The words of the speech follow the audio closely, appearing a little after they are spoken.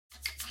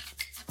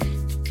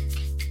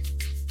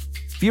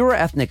Fewer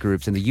ethnic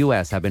groups in the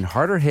U.S. have been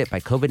harder hit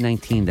by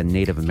COVID-19 than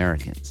Native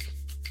Americans.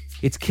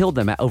 It's killed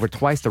them at over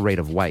twice the rate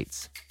of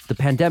whites. The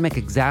pandemic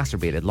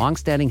exacerbated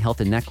longstanding health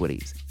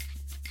inequities.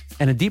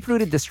 And a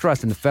deep-rooted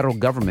distrust in the federal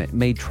government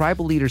made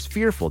tribal leaders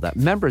fearful that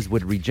members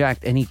would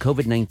reject any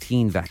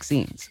COVID-19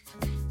 vaccines.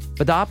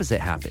 But the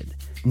opposite happened.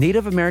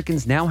 Native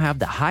Americans now have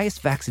the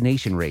highest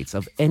vaccination rates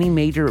of any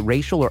major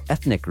racial or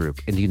ethnic group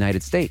in the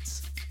United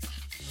States.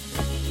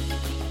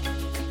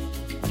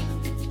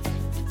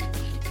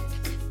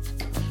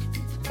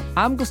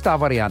 I'm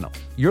Gustavo Arellano.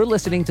 You're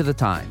listening to The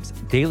Times,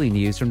 daily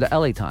news from the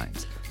LA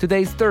Times.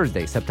 Today's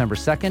Thursday, September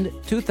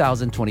 2nd,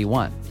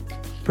 2021.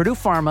 Purdue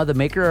Pharma, the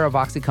maker of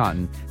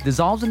OxyContin,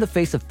 dissolves in the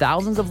face of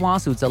thousands of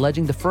lawsuits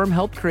alleging the firm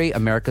helped create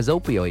America's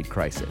opioid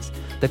crisis.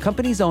 The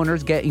company's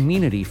owners get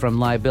immunity from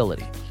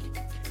liability.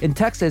 In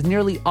Texas,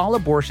 nearly all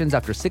abortions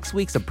after 6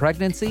 weeks of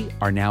pregnancy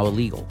are now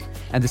illegal.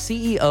 And the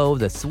CEO of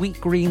the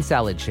Sweet Green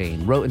salad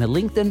chain wrote in a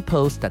LinkedIn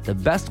post that the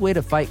best way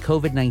to fight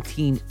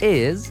COVID-19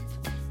 is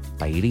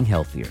by eating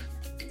healthier.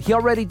 He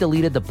already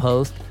deleted the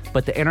post,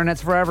 but the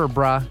internet's forever,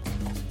 brah.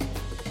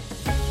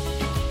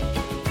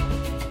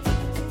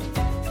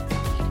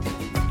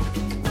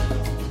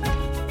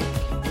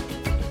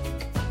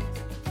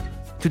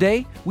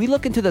 Today, we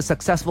look into the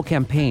successful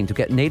campaign to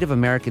get Native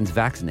Americans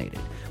vaccinated.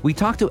 We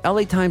talk to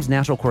LA Times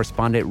national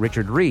correspondent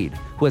Richard Reed,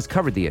 who has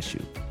covered the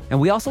issue. And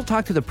we also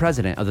talk to the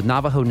president of the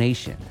Navajo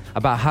Nation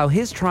about how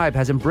his tribe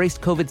has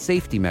embraced COVID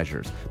safety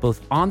measures,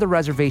 both on the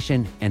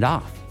reservation and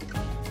off.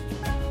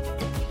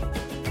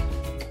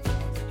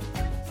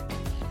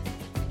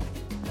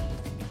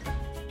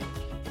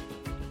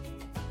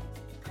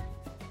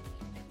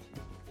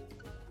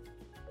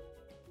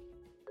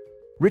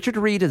 Richard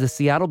Reed is a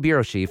Seattle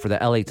bureau chief for the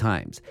LA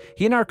Times.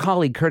 He and our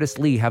colleague Curtis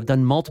Lee have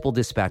done multiple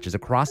dispatches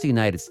across the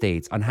United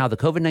States on how the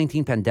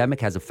COVID-19 pandemic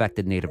has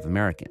affected Native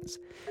Americans.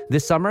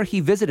 This summer,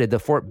 he visited the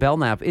Fort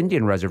Belknap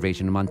Indian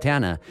Reservation in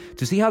Montana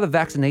to see how the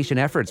vaccination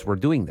efforts were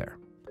doing there.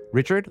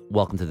 Richard,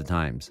 welcome to The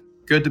Times.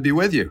 Good to be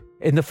with you.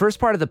 In the first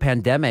part of the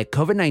pandemic,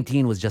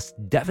 COVID-19 was just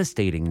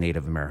devastating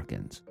Native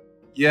Americans.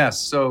 Yes,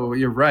 so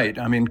you're right.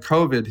 I mean,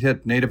 COVID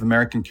hit Native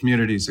American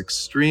communities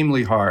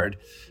extremely hard.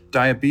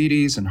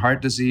 Diabetes and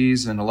heart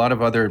disease and a lot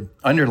of other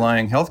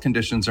underlying health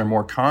conditions are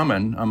more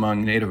common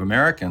among Native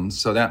Americans,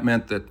 so that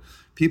meant that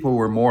people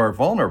were more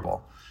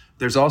vulnerable.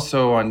 There's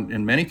also,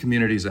 in many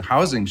communities, a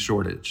housing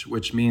shortage,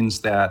 which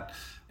means that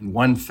in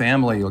one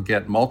family, you'll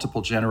get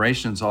multiple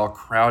generations all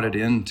crowded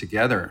in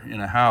together in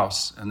a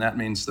house, and that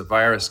means the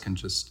virus can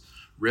just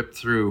rip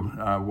through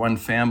one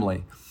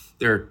family.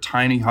 There are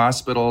tiny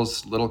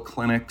hospitals, little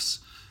clinics.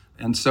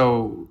 And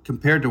so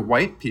compared to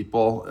white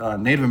people,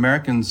 Native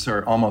Americans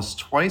are almost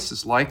twice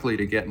as likely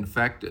to get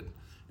infected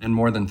and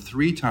more than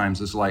 3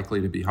 times as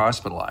likely to be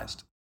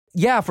hospitalized.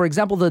 Yeah, for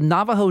example, the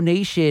Navajo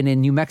Nation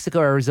in New Mexico,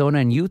 Arizona,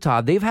 and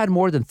Utah, they've had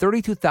more than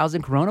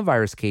 32,000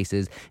 coronavirus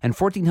cases and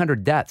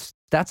 1,400 deaths.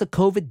 That's a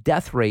COVID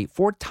death rate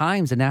 4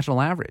 times the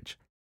national average.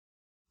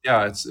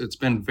 Yeah, it's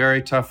been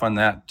very tough on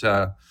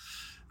that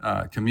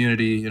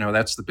community. You know,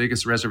 that's the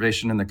biggest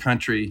reservation in the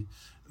country.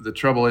 The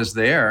trouble is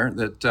there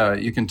that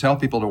you can tell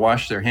people to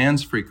wash their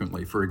hands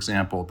frequently, for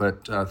example,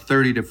 but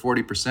 30 to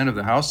 40% of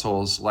the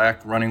households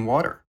lack running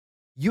water.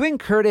 You and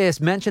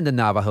Curtis mentioned the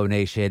Navajo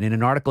Nation in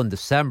an article in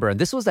December, and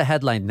this was the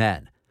headline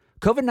then.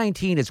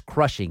 COVID-19 is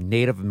crushing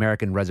Native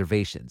American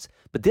reservations,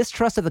 but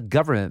distrust of the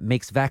government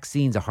makes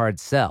vaccines a hard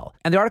sell.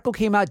 And the article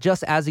came out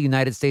just as the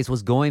United States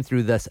was going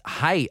through the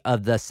height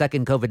of the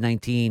second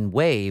COVID-19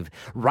 wave,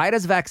 right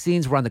as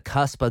vaccines were on the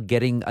cusp of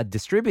getting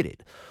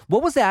distributed.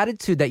 What was the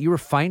attitude that you were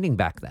finding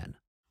back then?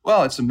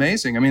 Well, it's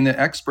amazing. I mean, the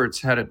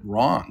experts had it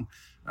wrong.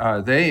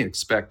 They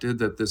expected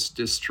that this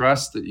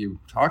distrust that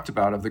you talked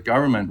about of the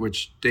government,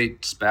 which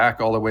dates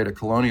back all the way to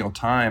colonial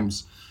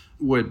times,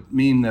 would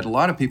mean that a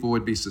lot of people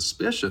would be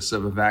suspicious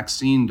of a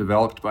vaccine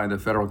developed by the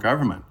federal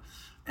government.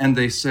 And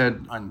they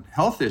said on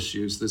health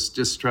issues, this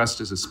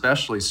distrust is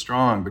especially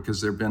strong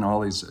because there have been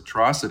all these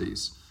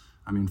atrocities.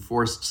 I mean,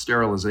 forced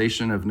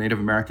sterilization of Native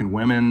American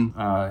women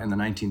in the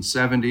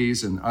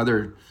 1970s and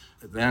other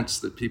events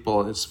that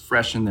people is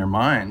fresh in their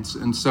minds.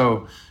 And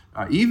so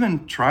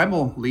even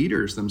tribal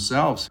leaders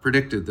themselves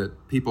predicted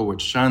that people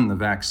would shun the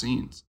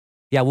vaccines.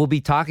 Yeah, we'll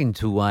be talking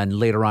to one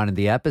later on in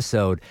the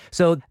episode.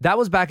 So that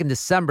was back in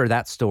December,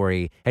 that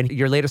story. And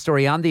your latest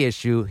story on the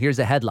issue, here's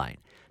a headline.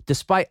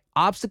 Despite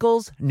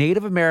obstacles,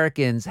 Native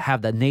Americans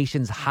have the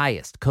nation's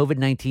highest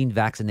COVID-19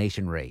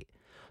 vaccination rate.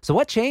 So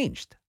what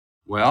changed?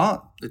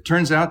 Well, it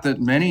turns out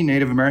that many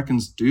Native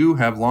Americans do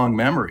have long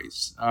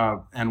memories.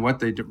 And what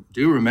they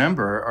do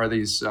remember are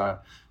these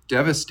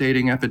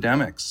devastating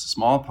epidemics,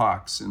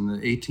 smallpox in the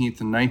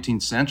 18th and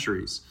 19th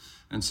centuries.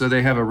 And so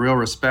they have a real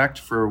respect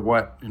for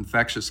what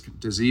infectious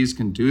disease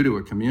can do to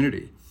a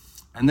community.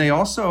 And they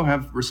also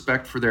have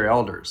respect for their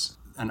elders,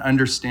 an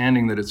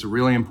understanding that it's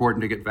really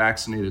important to get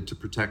vaccinated to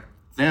protect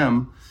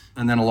them,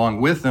 and then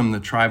along with them, the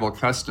tribal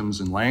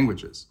customs and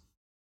languages.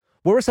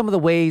 What were some of the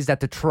ways that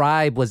the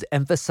tribe was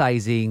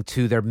emphasizing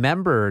to their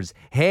members,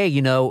 hey,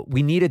 you know,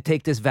 we need to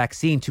take this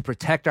vaccine to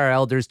protect our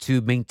elders,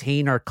 to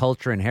maintain our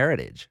culture and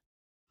heritage?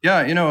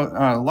 Yeah,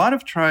 a lot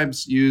of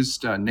tribes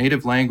used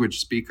native language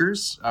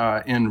speakers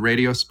in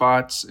radio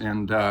spots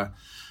and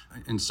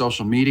in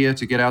social media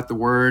to get out the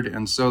word.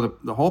 And so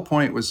the whole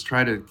point was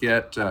try to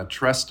get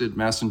trusted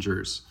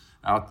messengers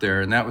out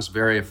there, and that was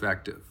very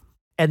effective.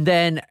 And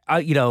then,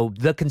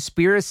 the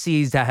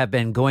conspiracies that have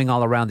been going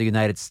all around the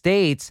United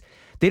States,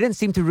 they didn't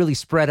seem to really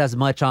spread as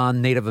much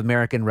on Native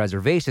American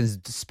reservations,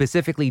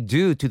 specifically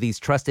due to these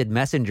trusted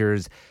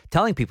messengers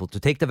telling people to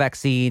take the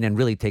vaccine and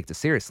really take this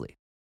seriously.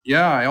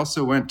 Yeah, I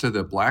also went to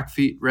the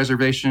Blackfeet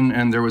Reservation,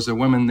 and there was a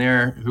woman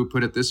there who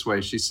put it this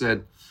way. She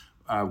said,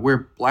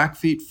 we're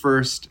Blackfeet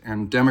first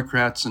and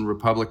Democrats and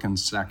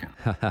Republicans second.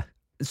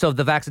 So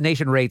the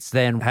vaccination rates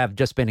then have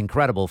just been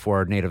incredible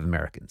for Native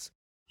Americans.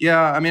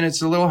 Yeah, I mean,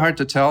 it's a little hard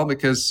to tell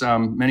because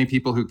many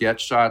people who get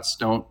shots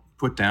don't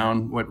put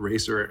down what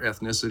race or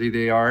ethnicity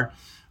they are.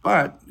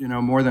 But,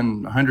 more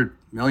than 100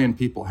 million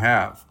people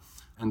have.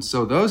 And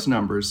so those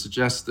numbers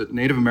suggest that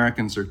Native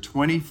Americans are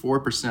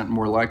 24%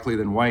 more likely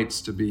than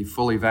whites to be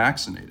fully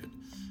vaccinated.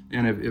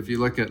 And if you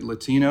look at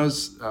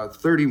Latinos,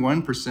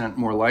 31%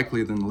 more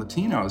likely than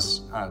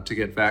Latinos to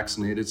get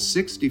vaccinated,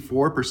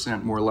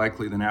 64% more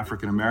likely than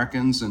African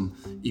Americans, and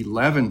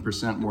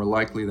 11% more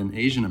likely than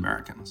Asian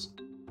Americans.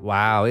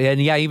 Wow.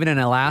 And yeah, even in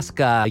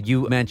Alaska,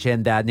 you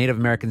mentioned that Native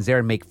Americans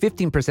there make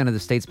 15% of the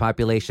state's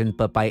population,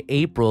 but by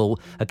April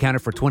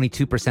accounted for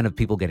 22% of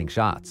people getting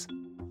shots.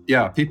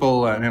 Yeah,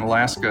 people in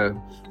Alaska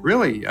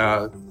really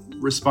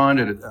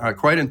responded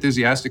quite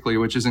enthusiastically,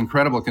 which is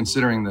incredible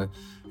considering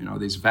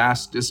these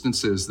vast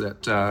distances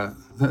that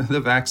the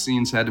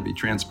vaccines had to be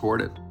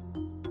transported.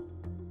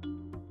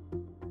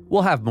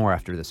 We'll have more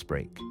after this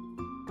break.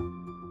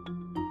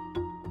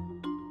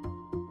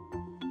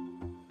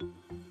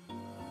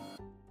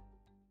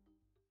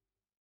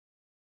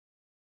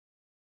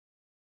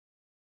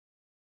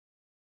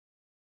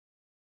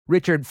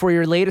 Richard, for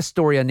your latest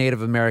story on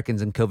Native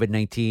Americans and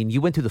COVID-19,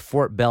 you went to the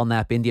Fort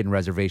Belknap Indian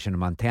Reservation in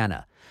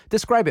Montana.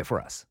 Describe it for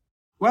us.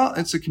 Well,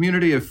 it's a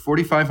community of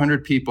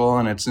 4,500 people,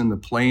 and it's in the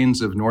plains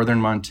of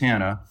northern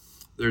Montana.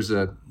 There's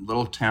a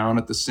little town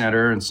at the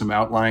center and some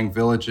outlying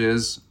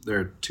villages. There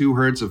are 2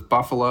 herds of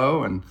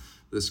buffalo and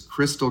this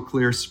crystal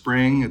clear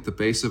spring at the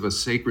base of a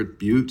sacred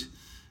butte,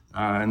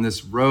 and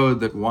this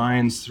road that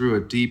winds through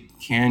a deep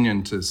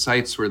canyon to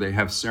sites where they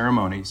have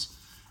ceremonies.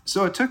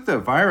 So it took the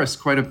virus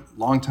quite a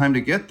long time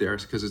to get there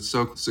because it's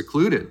so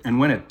secluded. And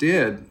when it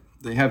did,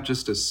 they have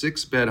just a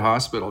 6-bed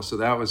hospital, so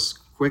that was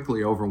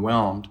quickly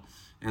overwhelmed.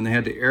 And they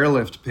had to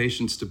airlift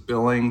patients to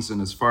Billings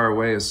and as far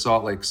away as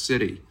Salt Lake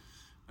City.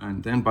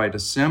 And then by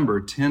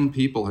December, 10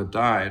 people had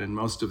died, and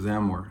most of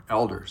them were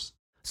elders.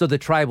 So the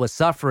tribe was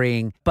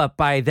suffering, but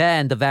by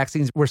then the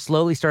vaccines were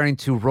slowly starting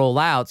to roll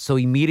out. So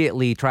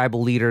immediately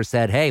tribal leaders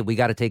said, hey, we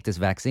got to take this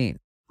vaccine.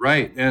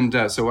 Right.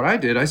 And so what I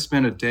did, I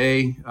spent a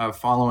day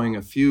following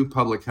a few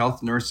public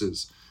health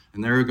nurses,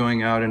 and they were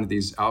going out into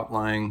these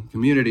outlying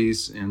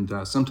communities and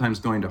sometimes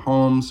going to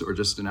homes or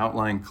just an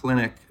outlying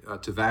clinic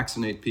to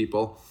vaccinate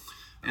people.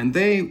 And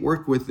they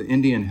work with the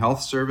Indian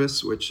Health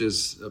Service, which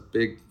is a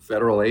big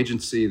federal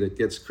agency that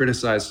gets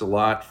criticized a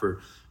lot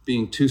for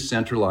being too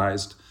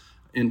centralized.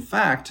 In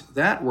fact,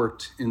 that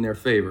worked in their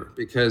favor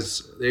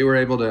because they were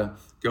able to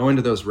go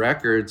into those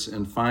records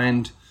and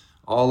find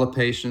all the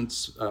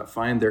patients,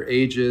 find their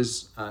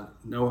ages,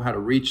 know how to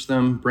reach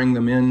them, bring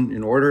them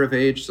in order of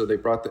age. So they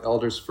brought the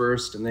elders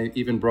first, and they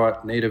even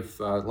brought native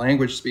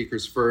language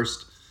speakers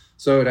first.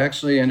 So it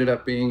actually ended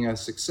up being a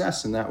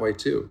success in that way,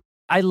 too.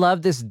 I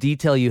love this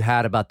detail you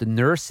had about the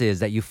nurses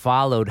that you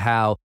followed,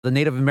 how the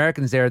Native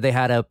Americans there, they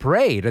had a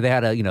parade or they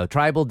had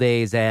tribal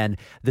days, and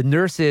the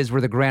nurses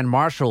were the grand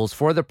marshals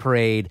for the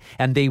parade,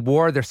 and they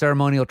wore their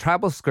ceremonial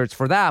tribal skirts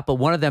for that. But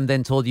one of them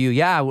then told you,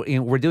 yeah,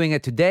 we're doing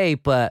it today,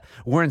 but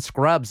we're in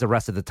scrubs the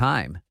rest of the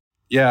time.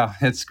 Yeah,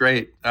 it's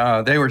great.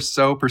 They were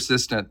so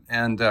persistent.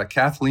 And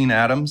Kathleen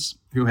Adams,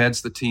 who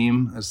heads the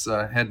team as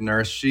head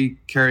nurse, she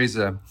carries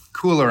a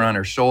cooler on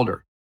her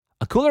shoulder.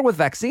 A cooler with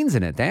vaccines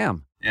in it,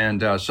 damn.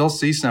 And she'll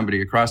see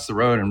somebody across the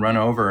road and run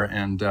over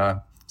and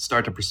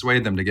start to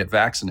persuade them to get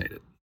vaccinated.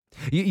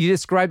 You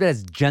described it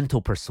as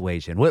gentle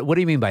persuasion. What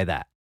do you mean by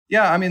that?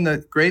 Yeah, I mean,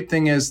 the great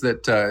thing is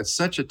that it's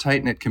such a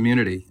tight-knit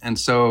community. And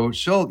so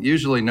she'll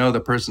usually know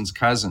the person's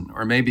cousin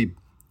or maybe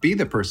be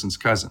the person's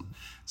cousin.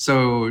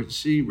 So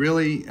she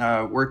really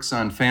works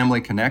on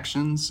family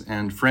connections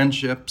and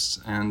friendships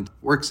and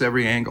works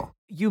every angle.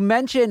 You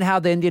mentioned how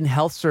the Indian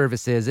Health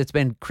Services, it's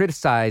been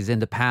criticized in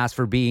the past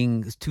for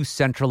being too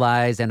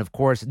centralized. And of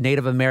course,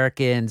 Native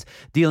Americans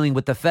dealing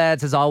with the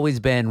feds has always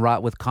been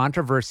wrought with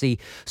controversy.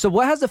 So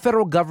what has the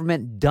federal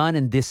government done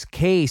in this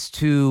case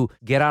to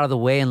get out of the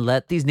way and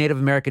let these Native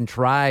American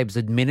tribes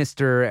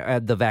administer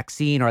the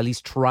vaccine, or at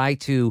least try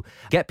to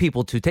get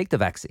people to take the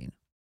vaccine?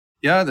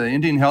 Yeah, the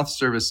Indian Health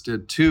Service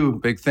did 2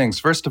 big things.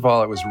 First of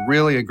all, it was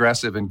really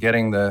aggressive in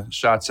getting the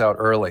shots out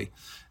early.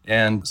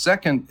 And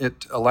second,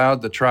 it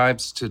allowed the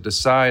tribes to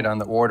decide on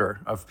the order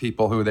of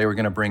people who they were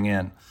going to bring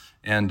in.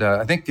 And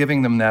I think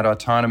giving them that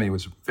autonomy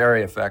was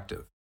very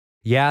effective.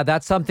 Yeah,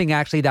 that's something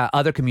actually that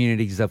other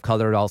communities of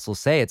color also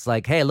say. It's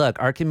like, hey,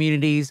 look, our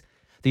communities,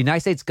 The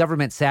United States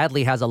government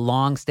sadly has a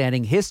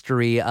long-standing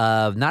history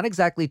of not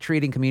exactly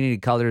treating community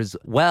colors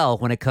well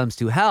when it comes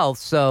to health.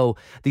 So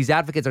these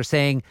advocates are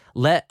saying,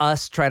 let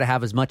us try to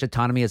have as much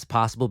autonomy as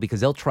possible because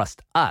they'll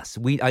trust us.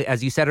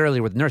 As you said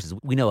earlier with nurses,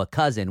 we know a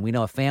cousin, we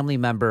know a family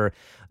member.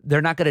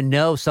 They're not going to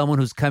know someone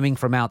who's coming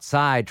from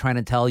outside trying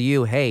to tell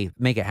you, hey,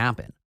 make it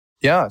happen.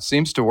 Yeah, it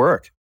seems to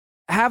work.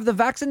 Have the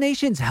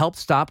vaccinations helped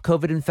stop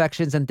COVID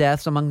infections and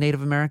deaths among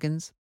Native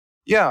Americans?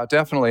 Yeah,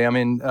 definitely. I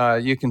mean,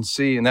 you can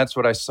see, and that's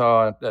what I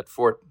saw at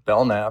Fort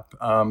Belknap.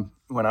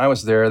 When I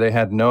was there, they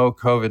had no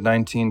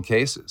COVID-19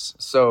 cases.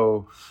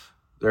 So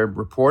they're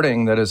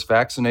reporting that as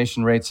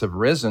vaccination rates have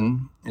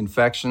risen,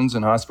 infections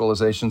and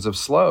hospitalizations have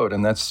slowed.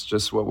 And that's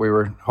just what we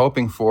were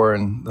hoping for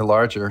in the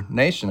larger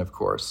nation, of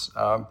course,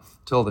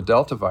 till the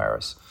Delta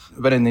virus.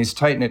 But in these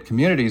tight-knit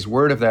communities,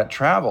 word of that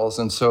travels,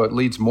 and so it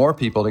leads more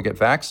people to get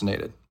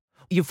vaccinated.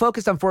 You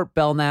focused on Fort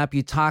Belknap.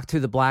 You talked to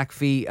the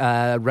Blackfeet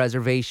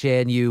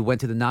Reservation. You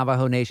went to the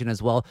Navajo Nation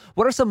as well.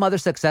 What are some other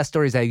success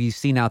stories that you've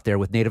seen out there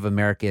with Native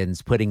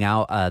Americans putting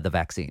out the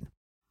vaccine?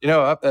 You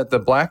know, up at the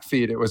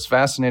Blackfeet, it was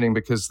fascinating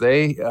because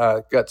they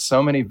got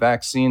so many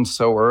vaccines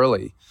so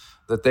early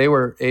that they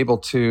were able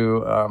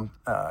to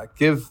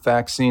give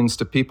vaccines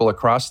to people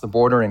across the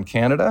border in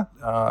Canada.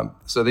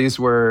 So these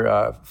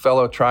were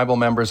fellow tribal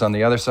members on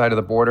the other side of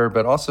the border,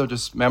 but also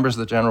just members of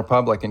the general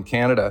public in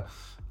Canada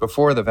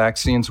before the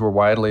vaccines were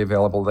widely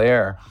available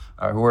there,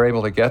 who were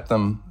able to get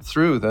them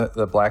through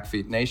the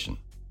Blackfeet Nation.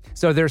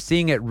 So they're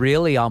seeing it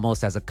really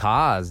almost as a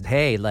cause.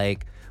 Hey,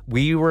 like,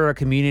 we were a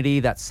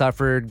community that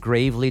suffered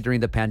gravely during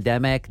the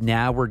pandemic.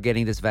 Now we're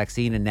getting this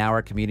vaccine and now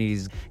our community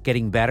is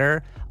getting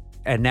better.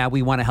 And now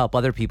we want to help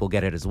other people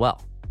get it as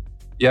well.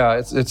 Yeah,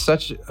 it's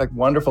such a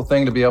wonderful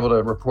thing to be able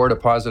to report a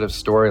positive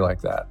story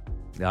like that.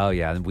 Oh,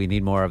 yeah, we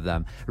need more of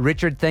them.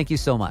 Richard, thank you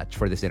so much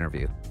for this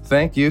interview.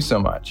 Thank you so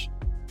much.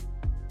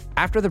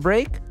 After the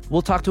break,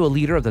 we'll talk to a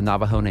leader of the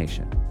Navajo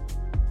Nation.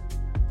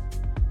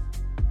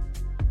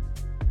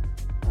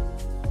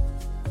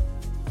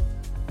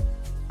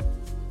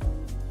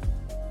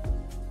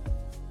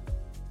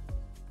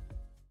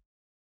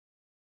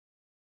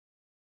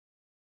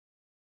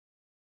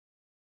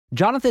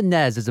 Jonathan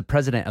Nez is the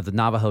president of the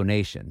Navajo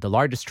Nation, the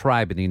largest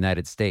tribe in the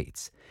United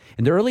States.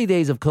 In the early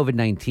days of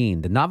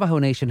COVID-19, the Navajo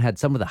Nation had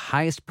some of the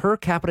highest per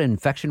capita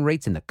infection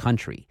rates in the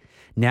country.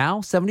 Now,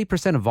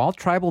 70% of all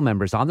tribal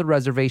members on the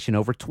reservation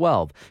over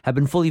 12 have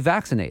been fully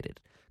vaccinated.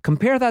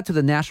 Compare that to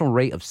the national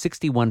rate of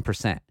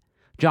 61%.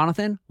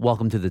 Jonathan,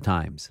 welcome to the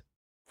Times.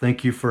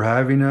 Thank you for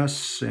having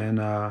us, and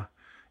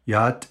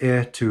Yat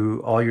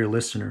to all your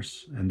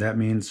listeners. And that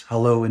means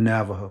hello in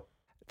Navajo.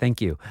 Thank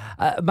you.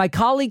 My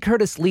colleague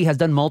Curtis Lee has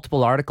done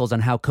multiple articles on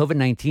how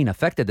COVID-19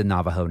 affected the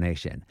Navajo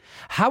Nation.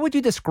 How would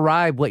you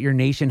describe what your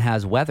nation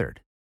has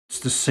weathered?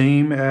 It's the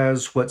same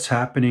as what's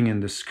happening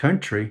in this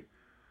country.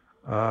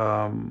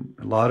 A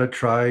lot of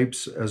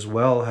tribes as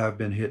well have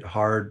been hit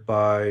hard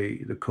by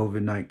the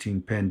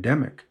COVID-19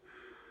 pandemic.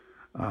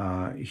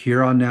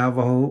 Here on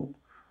Navajo,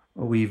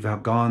 we've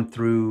gone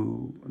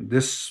through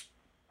this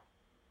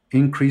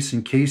increase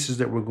in cases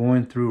that we're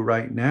going through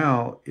right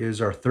now is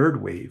our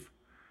third wave,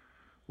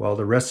 while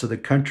the rest of the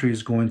country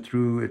is going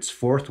through its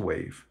fourth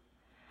wave.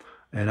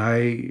 And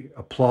I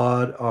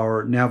applaud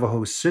our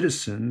Navajo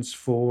citizens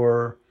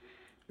for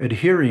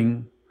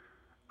adhering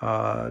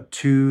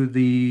to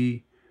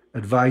the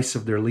advice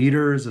of their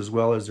leaders as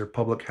well as their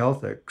public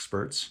health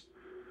experts.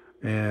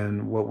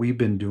 And what we've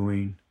been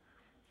doing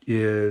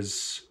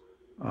is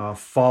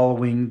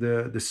following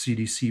the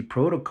CDC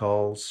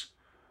protocols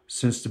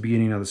since the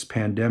beginning of this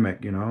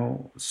pandemic,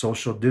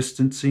 social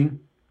distancing.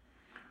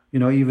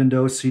 Even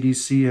though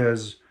CDC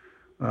has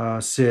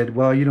said,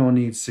 well, you don't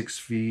need 6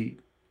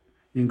 feet,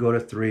 you can go to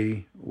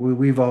 3.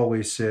 We've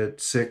always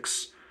said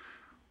 6.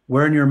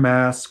 Wearing your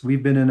mask.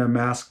 We've been in a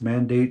mask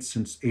mandate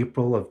since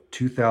April of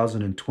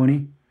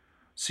 2020.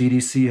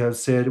 CDC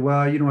has said,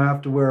 well, you don't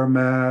have to wear a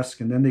mask.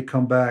 And then they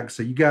come back and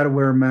say, you got to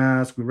wear a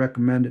mask. We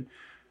recommend it.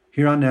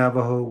 Here on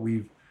Navajo,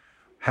 we've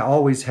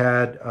always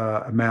had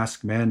a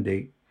mask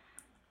mandate.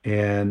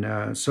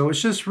 And so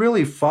it's just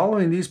really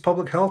following these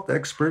public health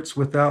experts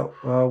without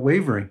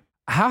wavering.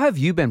 How have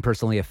you been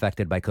personally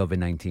affected by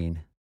COVID-19?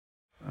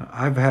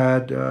 I've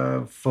had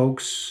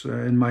folks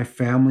in my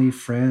family,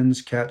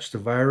 friends catch the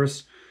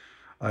virus.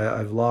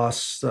 I've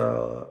lost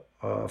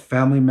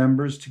family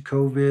members to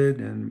COVID,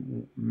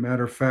 and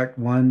matter of fact,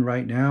 one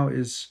right now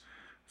is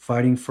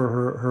fighting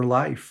for her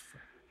life.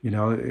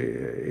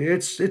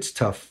 It's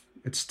tough.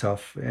 It's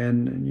tough,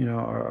 and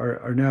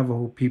our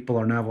Navajo people,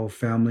 our Navajo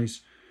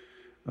families,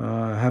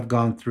 have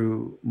gone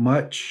through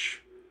much.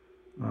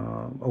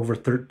 Over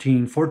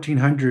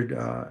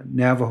 1,400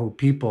 Navajo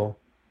people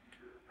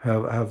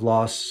have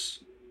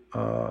lost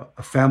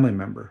a family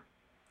member,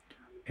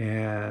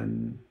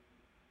 and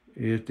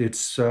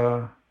it's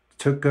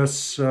took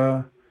us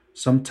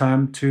some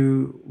time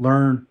to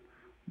learn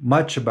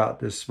much about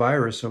this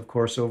virus. Of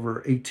course,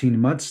 over 18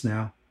 months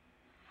now,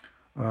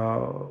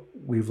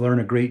 we've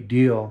learned a great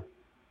deal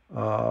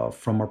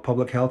from our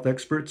public health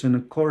experts, and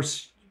of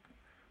course,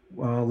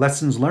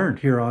 lessons learned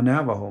here on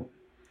Navajo.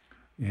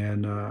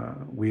 And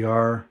we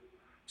are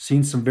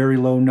seeing some very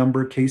low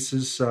number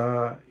cases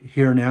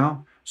here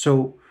now.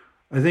 So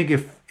I think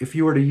if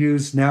you were to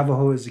use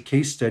Navajo as a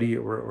case study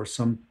or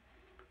some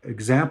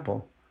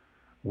example,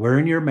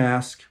 wearing your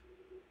mask,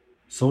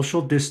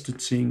 social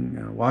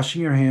distancing,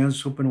 washing your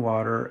hands, soap and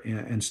water,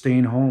 and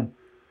staying home.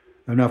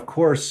 And of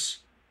course,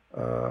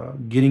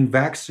 getting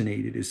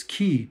vaccinated is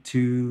key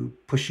to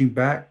pushing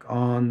back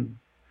on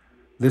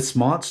this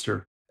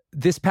monster.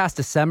 This past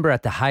December,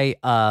 at the height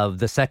of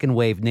the second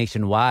wave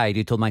nationwide,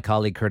 you told my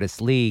colleague Curtis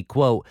Lee,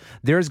 quote,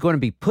 there's going to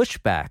be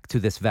pushback to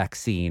this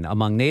vaccine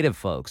among Native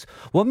folks.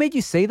 What made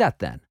you say that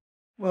then?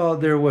 Well,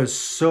 there was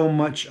so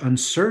much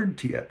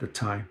uncertainty at the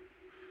time.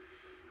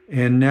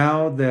 And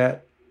now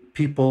that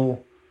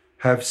people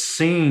have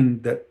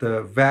seen that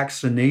the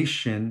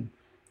vaccination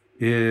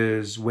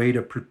is a way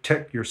to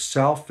protect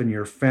yourself and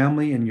your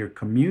family and your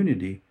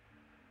community,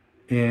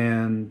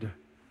 and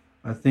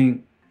I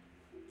think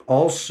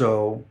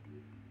also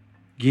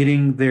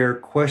getting their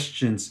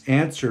questions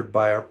answered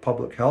by our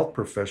public health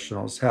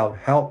professionals have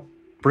helped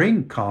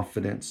bring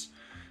confidence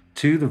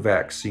to the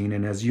vaccine.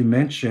 And as you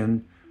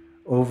mentioned,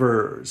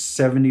 over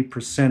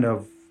 70%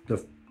 of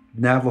the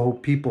Navajo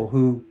people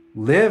who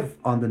live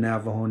on the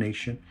Navajo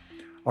Nation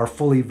are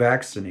fully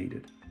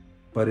vaccinated.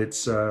 But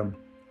it's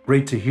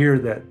great to hear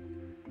that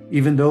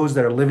even those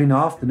that are living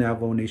off the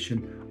Navajo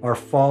Nation are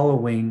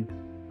following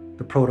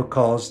the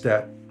protocols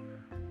that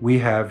we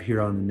have here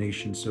on the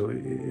nation. So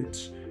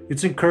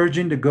it's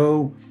encouraging to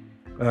go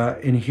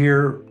and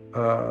hear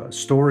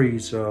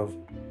stories of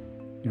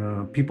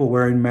people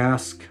wearing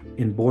masks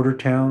in border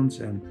towns,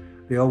 and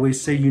they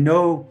always say,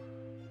 who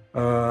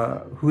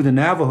the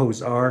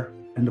Navajos are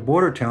in the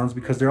border towns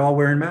because they're all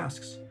wearing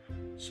masks.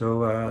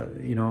 So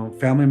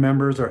family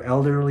members or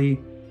elderly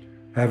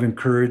have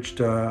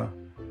encouraged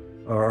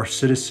our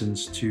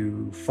citizens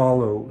to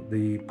follow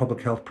the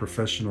public health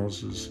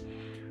professionals'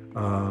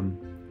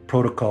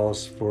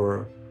 protocols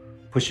for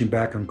pushing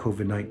back on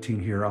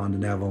COVID-19 here on the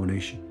Navajo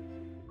Nation.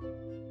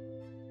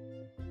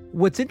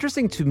 What's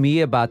interesting to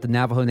me about the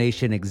Navajo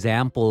Nation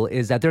example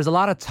is that there's a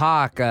lot of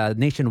talk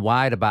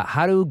nationwide about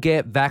how to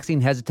get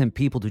vaccine-hesitant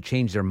people to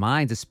change their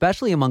minds,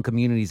 especially among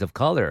communities of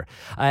color.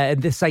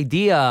 And this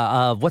idea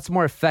of what's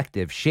more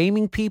effective,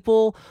 shaming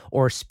people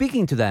or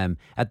speaking to them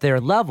at their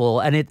level.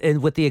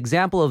 And with the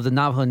example of the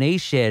Navajo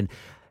Nation,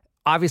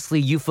 obviously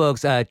you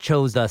folks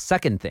chose the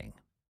second thing.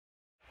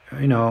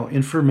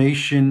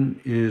 Information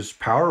is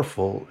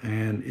powerful,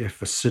 and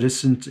if a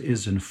citizen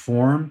is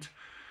informed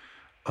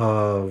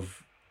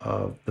of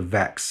the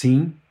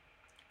vaccine,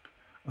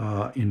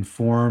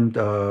 informed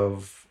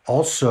of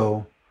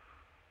also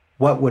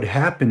what would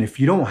happen if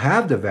you don't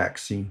have the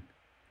vaccine,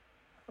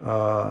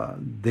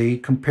 they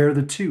compare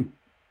the two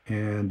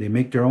and they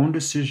make their own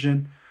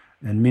decision.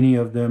 And many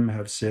of them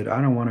have said,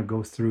 I don't want to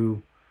go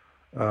through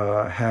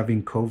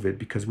having COVID,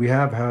 because we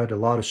have had a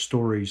lot of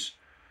stories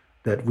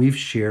that we've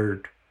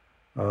shared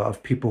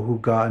of people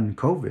who've gotten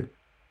COVID,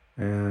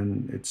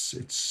 and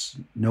it's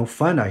no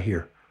fun, I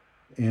hear.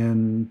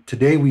 And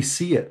today we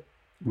see it.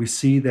 We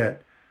see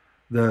that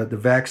the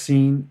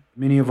vaccine,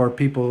 many of our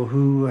people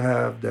who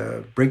have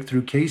the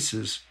breakthrough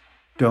cases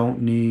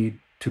don't need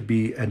to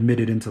be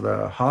admitted into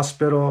the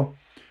hospital.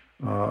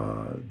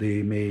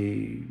 They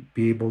may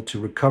be able to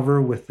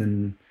recover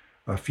within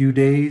a few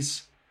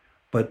days,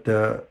 but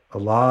a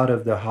lot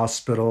of the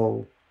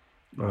hospital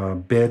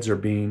beds are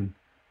being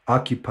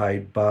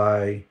occupied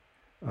by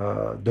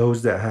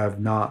those that have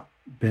not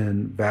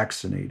been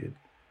vaccinated.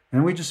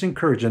 And we just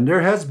encourage, and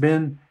there has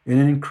been an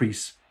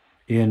increase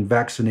in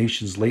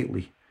vaccinations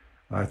lately.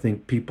 I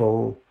think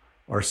people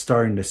are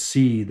starting to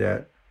see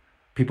that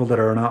people that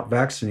are not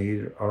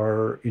vaccinated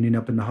are ending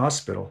up in the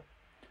hospital,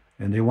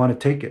 and they want to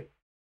take it.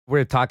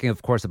 We're talking,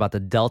 of course, about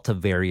the Delta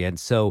variant.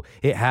 So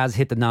it has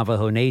hit the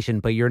Navajo Nation,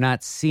 but you're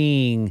not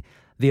seeing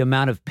the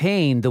amount of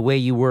pain the way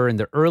you were in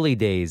the early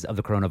days of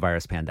the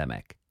coronavirus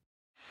pandemic.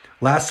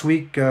 Last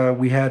week,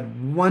 we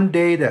had one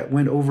day that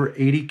went over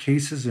 80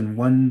 cases in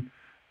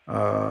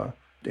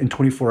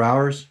 24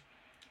 hours.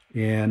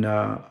 And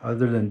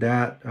other than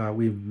that,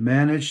 we've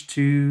managed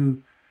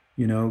to,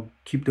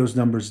 keep those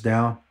numbers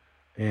down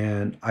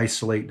and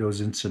isolate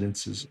those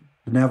incidences.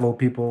 The Navajo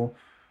people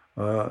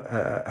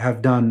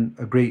have done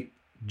a great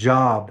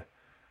job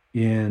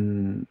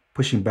in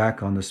pushing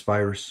back on this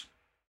virus.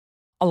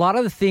 A lot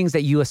of the things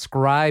that you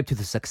ascribe to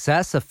the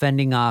success of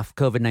fending off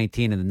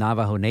COVID-19 in the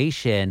Navajo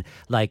Nation,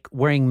 like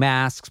wearing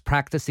masks,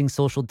 practicing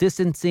social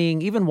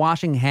distancing, even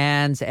washing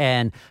hands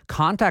and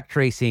contact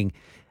tracing,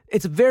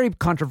 it's very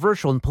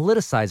controversial and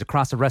politicized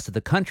across the rest of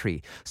the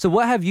country. So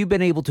what have you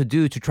been able to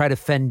do to try to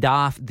fend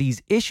off these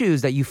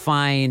issues that you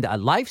find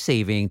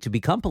life-saving to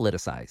become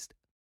politicized?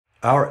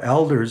 Our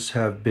elders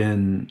have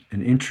been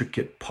an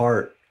intricate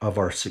part of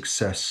our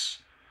success.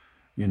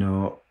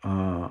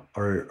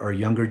 Our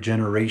younger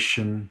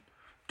generation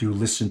do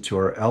listen to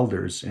our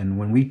elders. And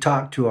when we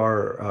talk to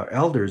our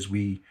elders,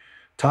 we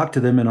talk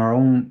to them in our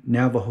own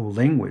Navajo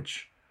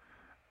language.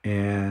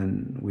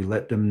 And we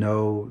let them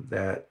know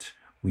that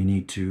we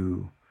need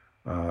to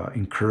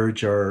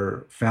encourage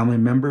our family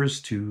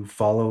members to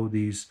follow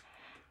these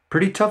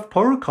pretty tough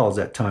protocols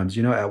at times.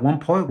 At one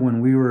point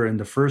when we were in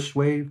the first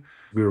wave,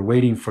 we were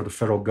waiting for the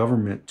federal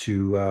government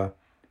to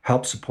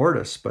help support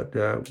us, but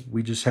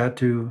we just had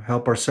to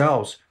help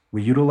ourselves.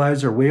 We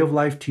utilized our way of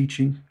life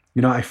teaching.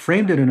 I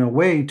framed it in a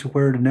way to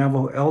where the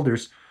Navajo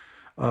elders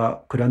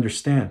could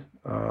understand.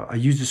 I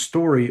used a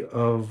story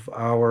of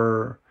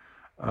our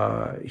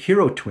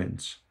hero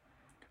twins.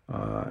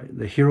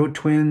 The hero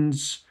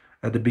twins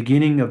at the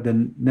beginning of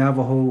the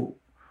Navajo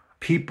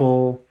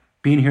people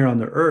being here on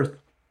the earth,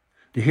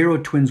 the hero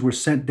twins were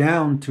sent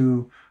down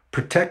to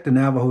protect the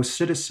Navajo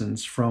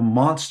citizens from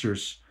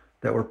monsters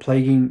that were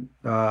plaguing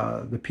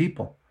the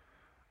people.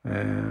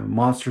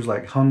 Monsters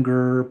like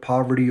hunger,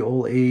 poverty,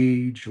 old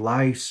age,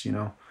 lice,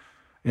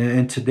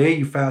 And today,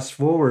 you fast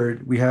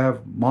forward, we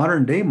have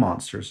modern day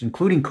monsters,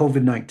 including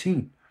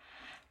COVID-19.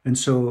 And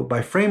so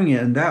by framing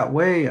it in that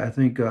way, I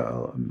think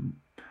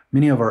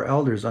many of our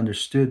elders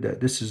understood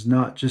that this is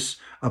not just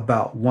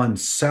about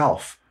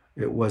oneself.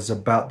 It was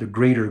about the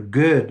greater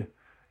good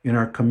in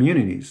our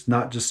communities,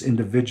 not just being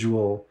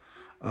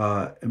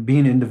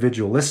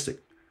individualistic,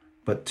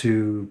 but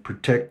to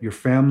protect your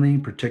family,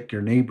 protect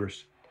your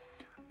neighbors.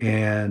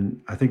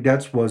 And I think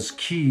that was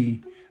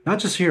key, not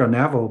just here on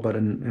Navajo, but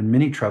in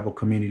many tribal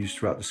communities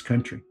throughout this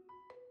country.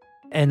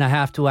 And I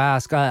have to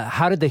ask,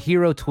 how did the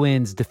hero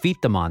twins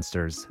defeat the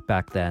monsters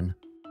back then?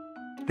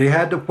 They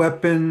had the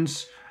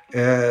weapons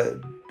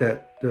that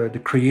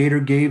the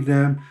Creator gave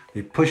them.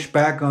 They pushed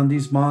back on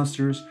these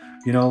monsters.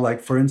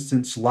 Like for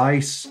instance,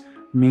 lice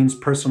means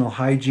personal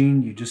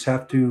hygiene. You just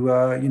have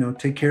to,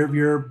 take care of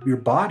your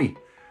body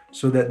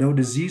so that no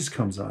disease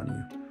comes on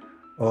you.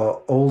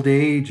 Old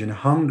age and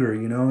hunger,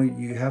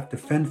 you have to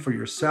fend for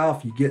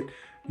yourself. You get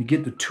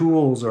the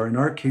tools, or in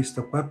our case,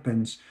 the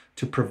weapons,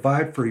 to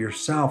provide for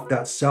yourself.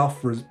 That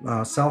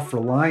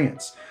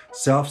self-reliance,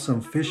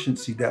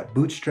 self-sufficiency, that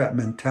bootstrap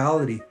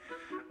mentality.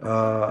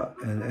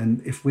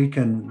 And if we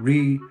can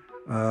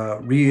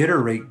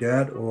reiterate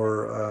that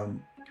or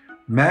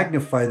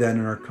magnify that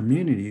in our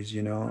communities,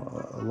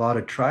 a lot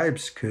of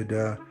tribes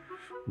could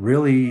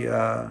really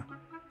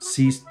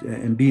see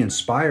and be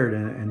inspired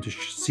and to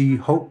see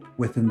hope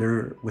within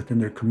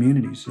their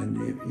communities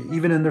and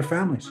even in their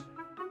families.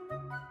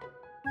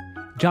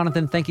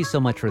 Jonathan, thank you so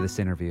much for this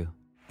interview.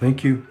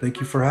 Thank you. Thank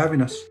you for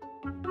having us.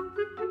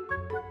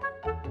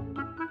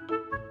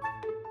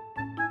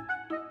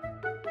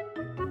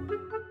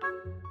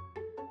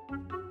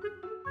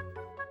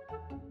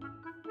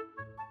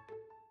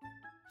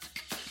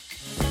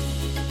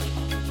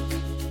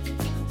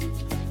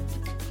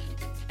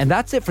 And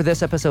that's it for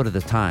this episode of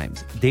The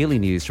Times, daily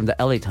news from the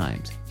LA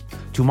Times.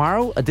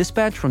 Tomorrow, a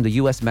dispatch from the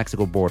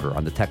U.S.-Mexico border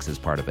on the Texas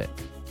part of it.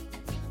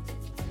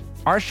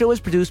 Our show is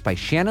produced by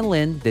Shannon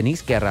Lin,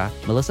 Denise Guerra,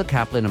 Melissa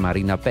Kaplan, and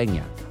Marina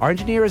Peña. Our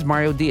engineer is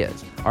Mario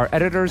Diaz. Our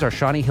editors are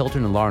Shawnee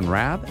Hilton and Lauren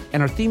Rabb,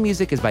 and our theme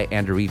music is by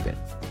Andrew Eben.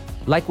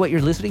 Like what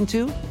you're listening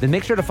to? Then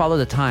make sure to follow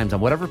The Times on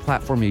whatever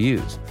platform you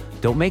use.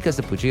 Don't make us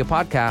the Puchilla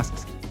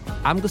Podcasts.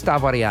 I'm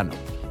Gustavo Arellano.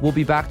 We'll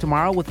be back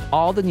tomorrow with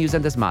all the news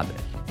and desmadre.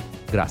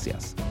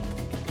 Gracias.